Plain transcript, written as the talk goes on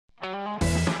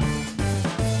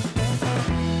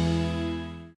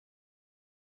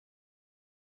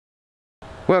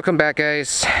Welcome back,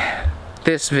 guys.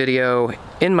 This video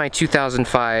in my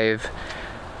 2005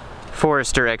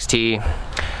 Forester XT.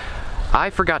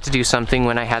 I forgot to do something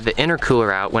when I had the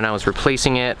intercooler out, when I was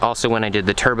replacing it, also when I did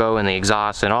the turbo and the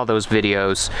exhaust and all those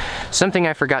videos. Something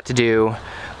I forgot to do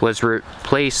was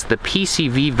replace the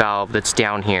PCV valve that's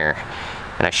down here.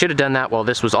 And I should have done that while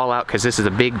this was all out, because this is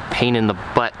a big pain in the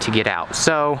butt to get out.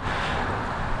 So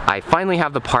I finally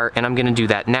have the part, and I'm gonna do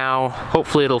that now.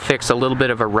 Hopefully it'll fix a little bit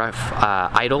of a rough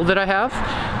idle that I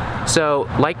have. So,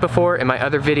 like before in my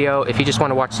other video, if you just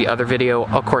want to watch the other video,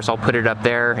 of course I'll put it up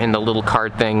there in the little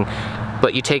card thing.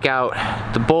 But you take out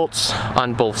the bolts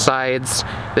on both sides.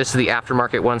 This is the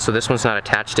aftermarket one, so this one's not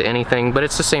attached to anything, but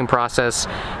it's the same process.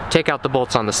 Take out the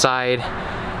bolts on the side.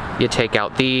 You take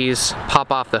out these,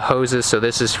 pop off the hoses, so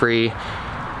this is free.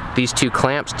 These two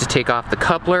clamps to take off the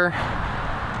coupler.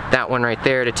 That one right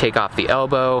there to take off the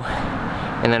elbow.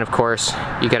 And then of course,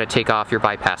 you gotta take off your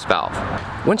bypass valve.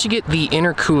 Once you get the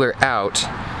intercooler out,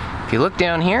 if you look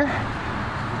down here,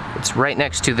 it's right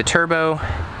next to the turbo.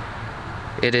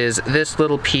 It is this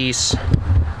little piece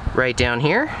right down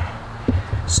here.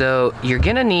 So you're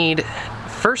gonna need,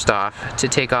 first off, to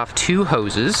take off two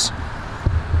hoses.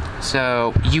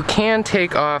 So you can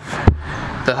take off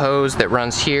the hose that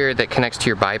runs here that connects to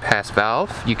your bypass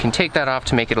valve. You can take that off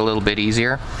to make it a little bit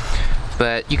easier,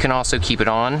 but you can also keep it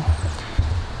on.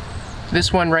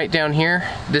 This one right down here,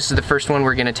 this is the first one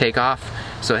we're gonna take off.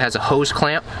 So it has a hose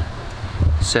clamp.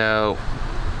 So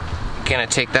gonna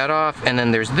take that off, and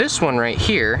then there's this one right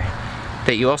here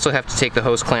that you also have to take the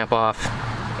hose clamp off,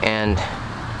 and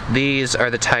these are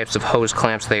the types of hose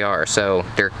clamps they are. So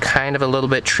they're kind of a little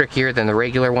bit trickier than the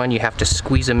regular one. You have to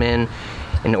squeeze them in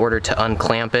order to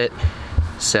unclamp it.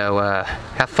 So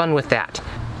have fun with that.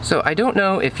 So I don't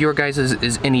know if your guys'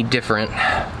 is any different,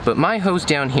 but my hose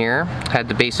down here had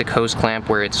the basic hose clamp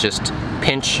where it's just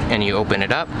pinch and you open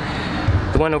it up.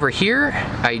 The one over here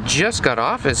I just got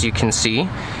off, as you can see,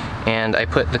 and I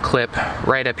put the clip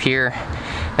right up here.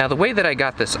 Now the way that I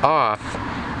got this off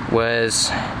was,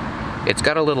 it's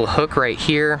got a little hook right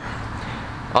here.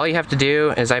 All you have to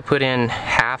do is I put in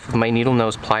half of my needle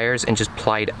nose pliers and just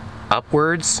plied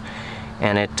upwards,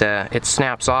 and it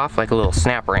snaps off like a little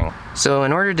snap ring. So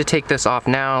in order to take this off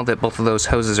now that both of those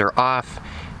hoses are off,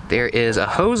 there is a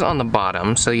hose on the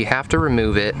bottom, so you have to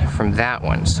remove it from that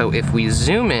one. So if we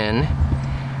zoom in,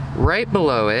 right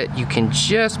below it, you can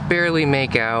just barely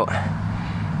make out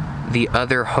the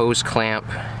other hose clamp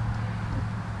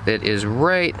that is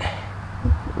right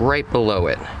below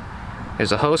it.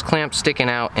 There's a hose clamp sticking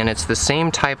out, and it's the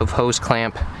same type of hose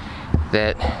clamp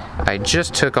that I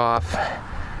just took off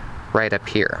right up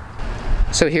here.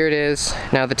 So here it is.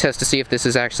 Now the test to see if this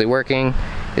is actually working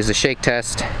is a shake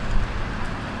test.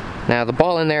 Now the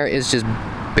ball in there is just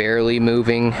barely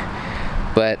moving,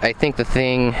 but I think the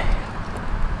thing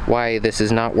why this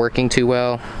is not working too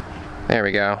well, there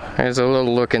we go. There's a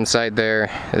little look inside there.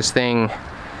 This thing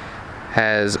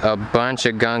has a bunch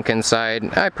of gunk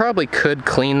inside. I probably could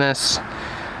clean this,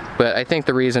 but I think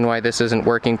the reason why this isn't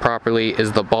working properly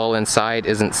is the ball inside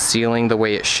isn't sealing the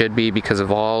way it should be because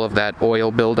of all of that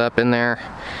oil buildup in there.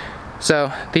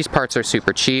 So these parts are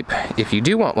super cheap. If you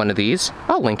do want one of these,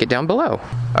 I'll link it down below.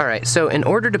 Alright, so in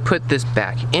order to put this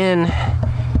back in,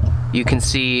 you can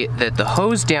see that the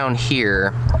hose down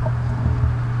here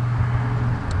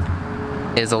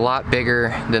is a lot bigger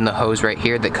than the hose right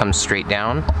here that comes straight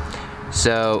down.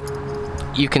 So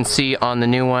you can see on the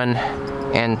new one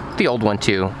and the old one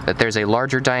too that there's a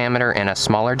larger diameter and a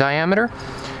smaller diameter.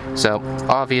 So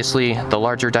obviously the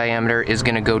larger diameter is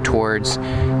going to go towards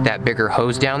that bigger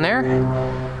hose down there.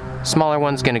 Smaller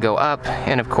one's going to go up,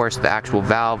 and of course the actual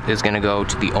valve is going to go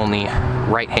to the only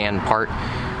right hand part.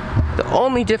 The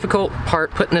only difficult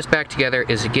part putting this back together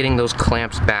is getting those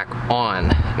clamps back on.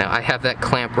 Now I have that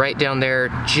clamp right down there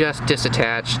just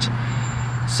disattached.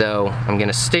 So I'm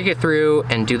gonna stick it through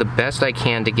and do the best I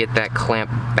can to get that clamp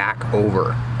back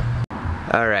over.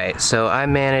 Alright, so I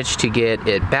managed to get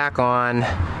it back on,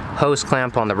 hose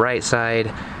clamp on the right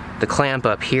side, the clamp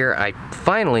up here I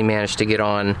finally managed to get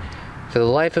on. For the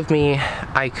life of me,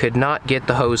 I could not get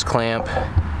the hose clamp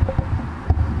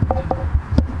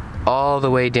all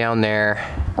the way down there.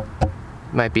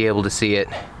 Might be able to see it.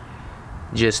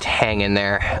 Just hanging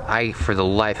there. I, for the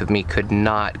life of me, could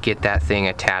not get that thing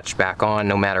attached back on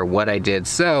no matter what I did.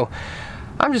 So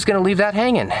I'm just gonna leave that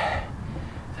hanging.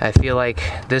 I feel like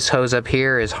this hose up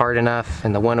here is hard enough,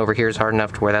 and the one over here is hard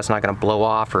enough to where that's not gonna blow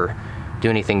off or do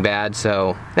anything bad.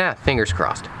 So yeah, fingers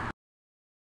crossed.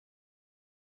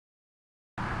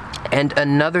 And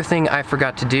another thing I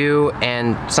forgot to do,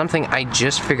 and something I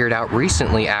just figured out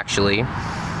recently actually,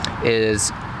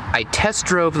 is I test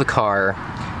drove the car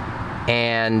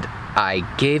and I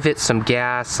gave it some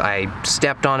gas, I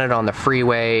stepped on it on the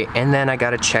freeway, and then I got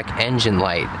to check engine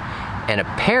light. And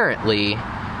apparently,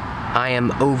 I am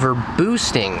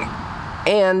overboosting.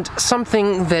 And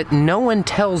something that no one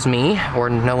tells me, or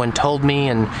no one told me,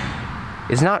 and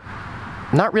is not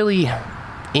really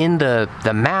in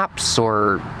the maps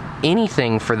or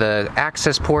anything for the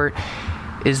access port,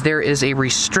 is there is a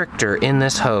restrictor in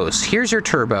this hose. Here's your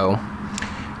turbo.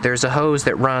 There's a hose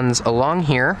that runs along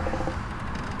here,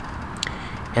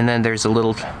 and then there's a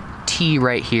little T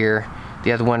right here.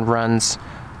 The other one runs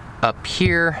up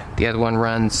here. The other one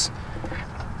runs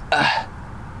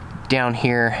down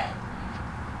here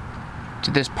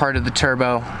to this part of the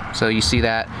turbo. So you see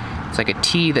that? It's like a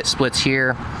T that splits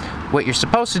here. What you're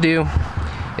supposed to do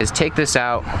is take this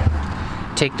out,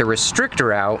 take the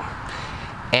restrictor out,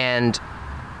 and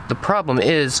the problem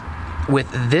is with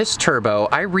this turbo,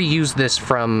 I reused this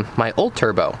from my old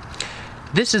turbo.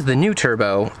 This is the new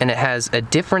turbo, and it has a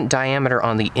different diameter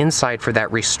on the inside for that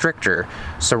restrictor.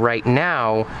 So right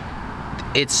now,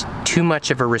 it's too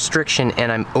much of a restriction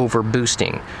and I'm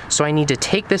overboosting. So I need to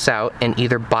take this out and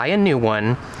either buy a new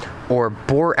one or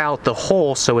bore out the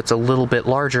hole so it's a little bit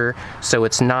larger so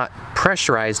it's not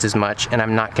pressurized as much and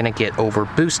I'm not gonna get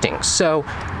overboosting. So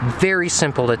very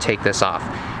simple to take this off.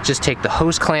 Just take the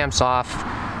hose clamps off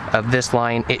of this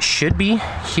line. It should be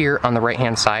here on the right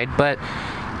hand side, but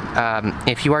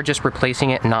if you are just replacing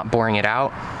it and not boring it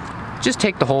out, just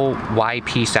take the whole Y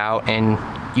piece out and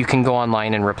you can go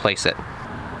online and replace it.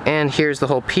 And here's the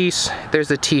whole piece. There's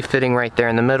the T fitting right there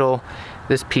in the middle.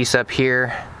 This piece up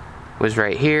here was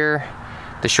right here.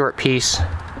 The short piece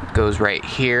goes right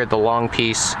here. The long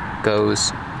piece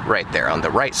goes right there on the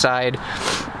right side.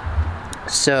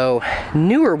 So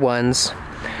newer ones,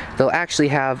 they'll actually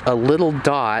have a little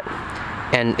dot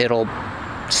and it'll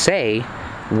say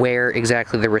where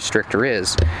exactly the restrictor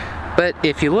is. But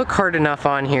if you look hard enough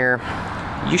on here,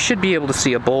 you should be able to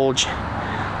see a bulge.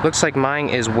 Looks like mine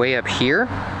is way up here.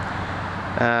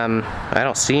 I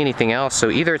don't see anything else,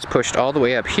 so either it's pushed all the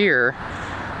way up here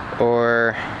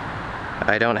or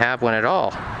I don't have one at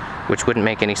all, which wouldn't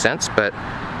make any sense, but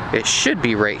it should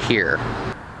be right here.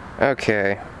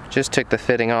 Okay, just took the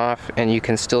fitting off and you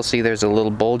can still see there's a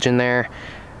little bulge in there.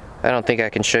 I don't think I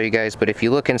can show you guys, but if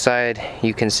you look inside,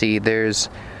 you can see there's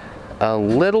a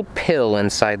little pill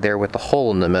inside there with a hole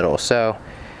in the middle. So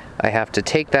I have to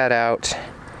take that out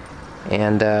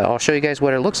and I'll show you guys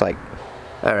what it looks like.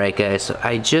 Alright guys, so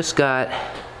I just got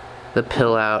the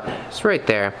pill out. It's right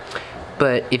there.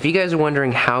 But if you guys are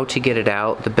wondering how to get it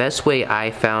out, the best way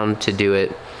I found to do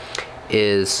it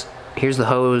is, here's the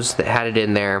hose that had it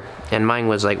in there, and mine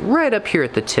was like right up here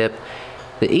at the tip.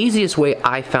 The easiest way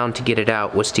I found to get it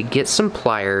out was to get some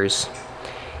pliers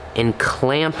and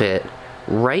clamp it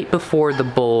right before the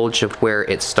bulge of where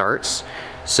it starts.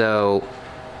 So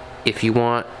if you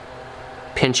want,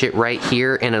 pinch it right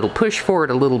here and it'll push forward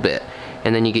a little bit.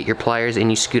 And then you get your pliers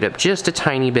and you scoot up just a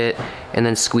tiny bit and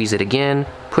then squeeze it again,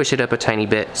 push it up a tiny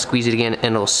bit, squeeze it again,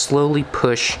 and it'll slowly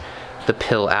push the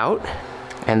pill out.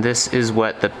 And this is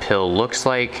what the pill looks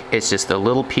like. It's just a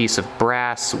little piece of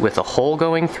brass with a hole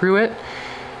going through it.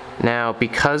 Now,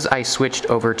 because I switched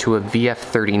over to a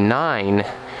VF39,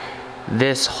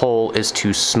 this hole is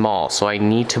too small, so I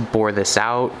need to bore this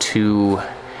out to,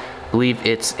 I believe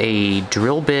it's a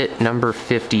drill bit number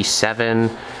 57.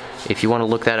 If you want to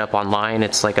look that up online,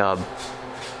 it's like a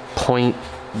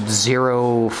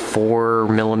 0.04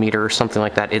 millimeter or something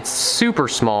like that. It's super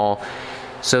small.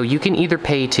 So you can either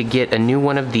pay to get a new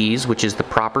one of these, which is the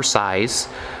proper size,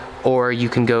 or you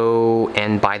can go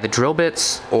and buy the drill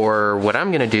bits, or what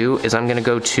I'm gonna do is I'm gonna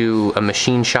go to a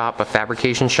machine shop, a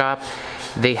fabrication shop.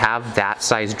 They have that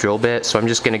size drill bit, so I'm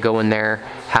just gonna go in there,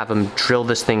 have them drill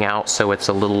this thing out so it's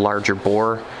a little larger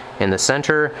bore in the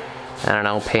center. I don't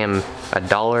know, pay them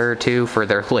 $1 or $2 for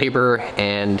their labor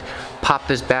and pop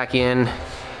this back in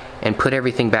and put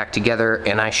everything back together,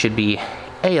 and I should be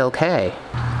a-okay.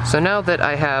 So now that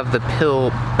I have the pill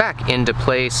back into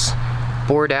place,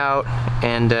 bored out,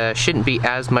 and shouldn't be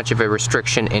as much of a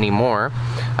restriction anymore,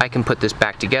 I can put this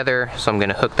back together. So I'm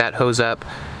gonna hook that hose up.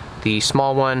 The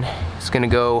small one is gonna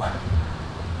go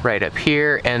right up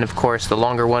here, and of course the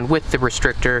longer one with the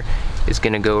restrictor is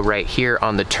gonna go right here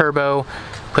on the turbo.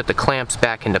 Put the clamps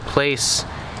back into place,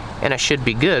 and I should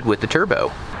be good with the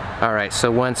turbo. Alright,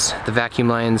 so once the vacuum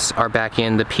lines are back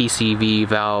in, the PCV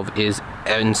valve is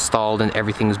installed and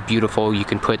everything's beautiful, you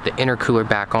can put the intercooler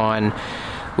back on,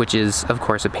 which is of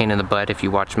course a pain in the butt if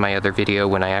you watched my other video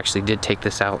when I actually did take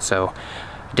this out, so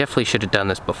I definitely should have done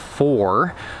this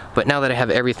before. But now that I have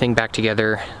everything back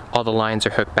together, all the lines are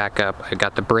hooked back up. I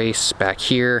got the brace back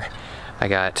here. I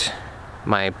got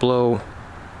my blow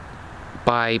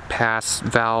bypass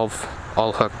valve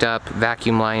all hooked up,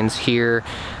 vacuum lines here.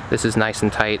 This is nice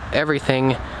and tight.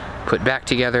 Everything put back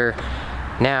together.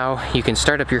 Now you can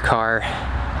start up your car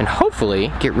and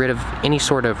hopefully get rid of any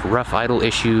sort of rough idle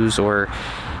issues or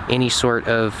any sort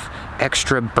of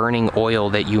extra burning oil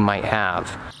that you might have.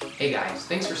 Hey guys,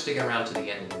 thanks for sticking around to the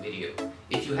end of the video.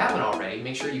 If you haven't already,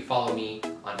 make sure you follow me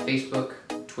on Facebook,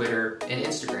 Twitter, and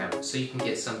Instagram so you can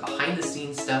get some behind the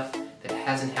scenes stuff that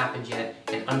hasn't happened yet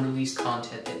and unreleased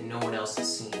content that no one else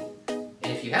has seen. And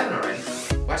if you haven't already,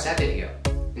 watch that video.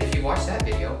 And if you watched that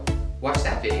video, watch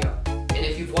that video. And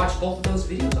if you've watched both of those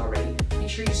videos already, make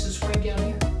sure you subscribe down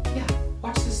here. Yeah,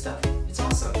 watch this stuff. It's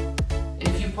awesome. And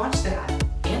if you've watched that,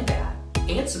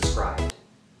 and subscribe,